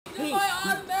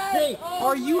Hey,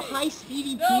 are you high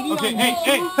Speedy Pedro? Okay,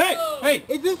 hey!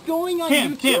 Is this going on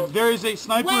Cam, YouTube? there is a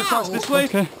sniper across this way.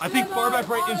 Okay. I think far back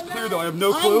right is clear though. I have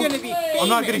no clue. I'm gonna be famous. I'm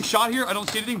not getting shot here. I don't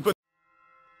see anything, but...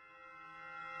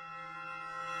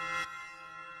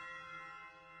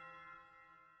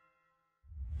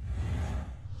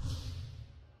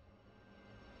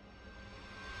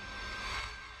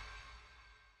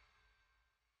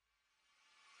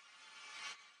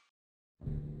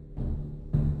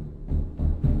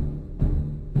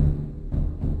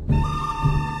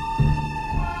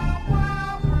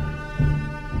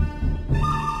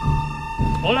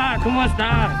 Hola, ¿cómo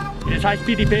está? It's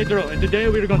Speedy Pedro, and today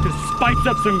we're going to spice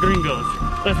up some gringos.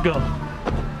 Let's go.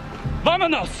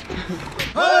 Vámonos!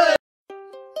 Hey!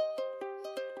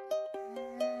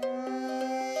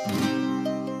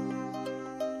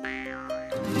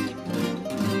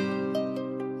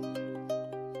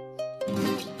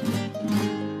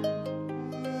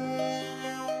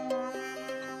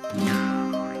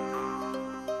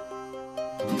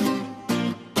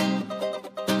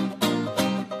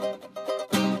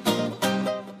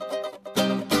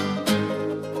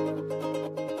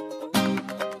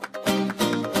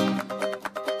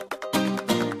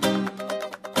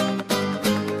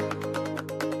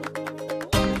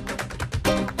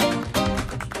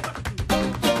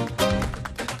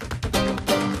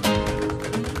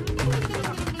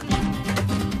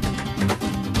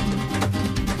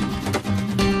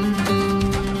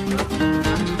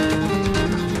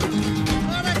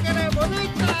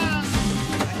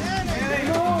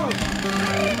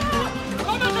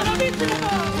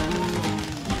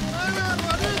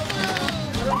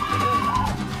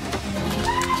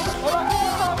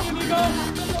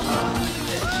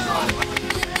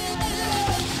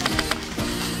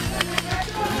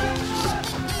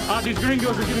 These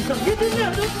gringos are getting some. Get in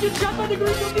there! Don't get shot by the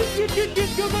gringos! Get,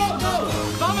 go!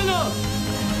 Vámonos!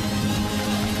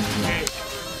 Okay.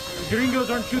 Gringos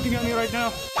aren't shooting at me right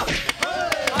now.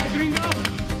 Hi, gringo!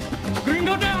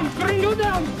 Gringo down! Gringo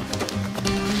down!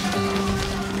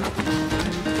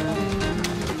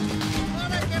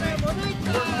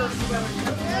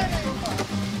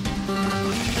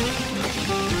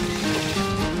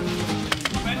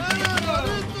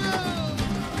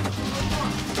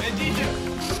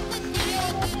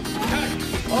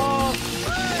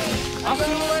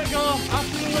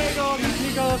 Hasta luego, mis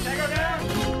amigos.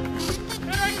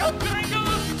 Here I come,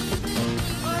 gringos!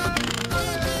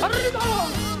 Arriba!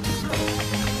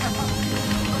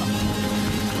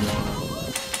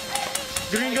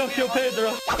 Gringo kill Pedro.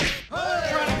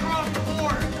 Try to cross the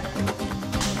border.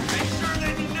 Make sure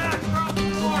they do not cross the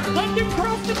border. Let them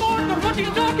cross the border! What are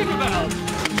you talking about?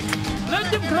 Let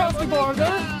them cross the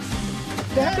border!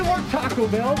 They had to work Taco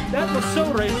Bell. That was so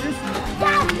racist.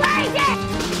 Go crazy!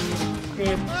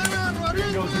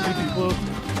 Gringos are getting close.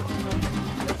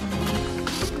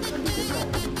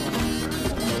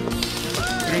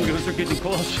 Gringos are getting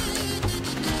close.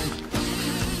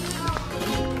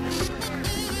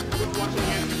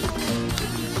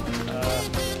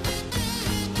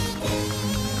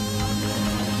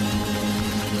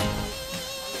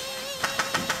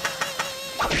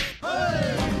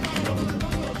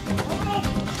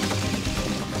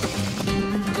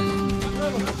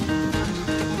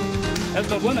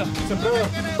 Eso es bueno, se prueba.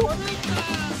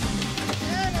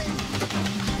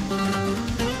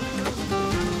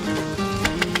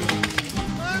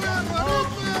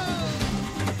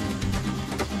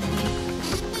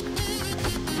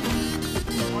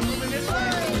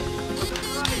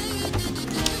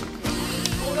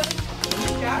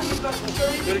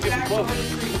 Gotta get them close.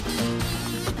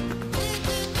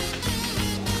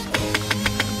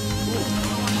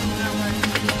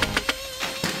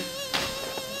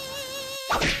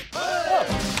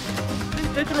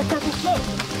 Into the purple smoke.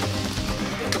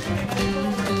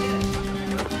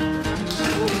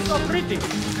 Ooh, so pretty.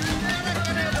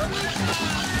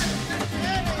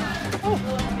 Oh,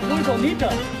 muy bonita.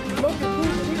 Look, it's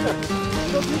muy bonita.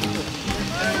 So beautiful.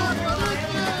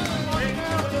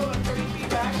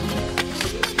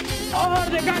 Oh,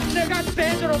 they got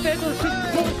Pedro. Pedro should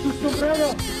go to sombrero.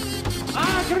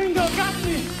 Ah, gringo got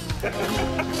me.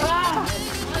 Ah.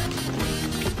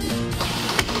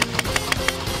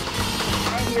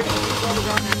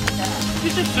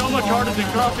 This is so much harder than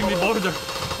crossing the border.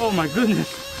 Oh my goodness.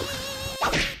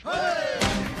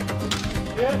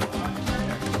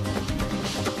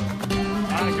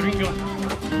 Ah, gringo.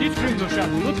 This gringo shot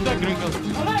me. Look at that gringo.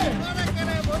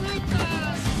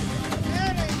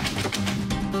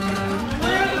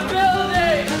 Clear the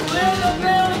building! Clear the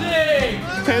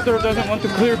building! Pedro doesn't want to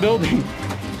clear building.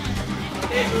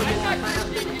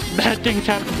 Bad things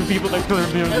happen to people that clear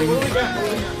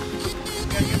buildings.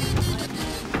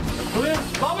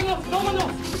 Vámonos,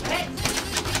 vámonos. Hey.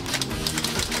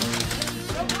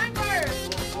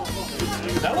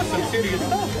 That was some serious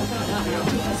stuff.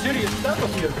 Serious stuff up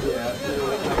here.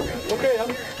 Okay,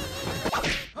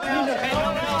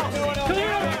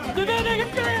 Clear! Defending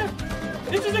experience!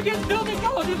 This is against building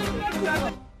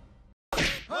colors!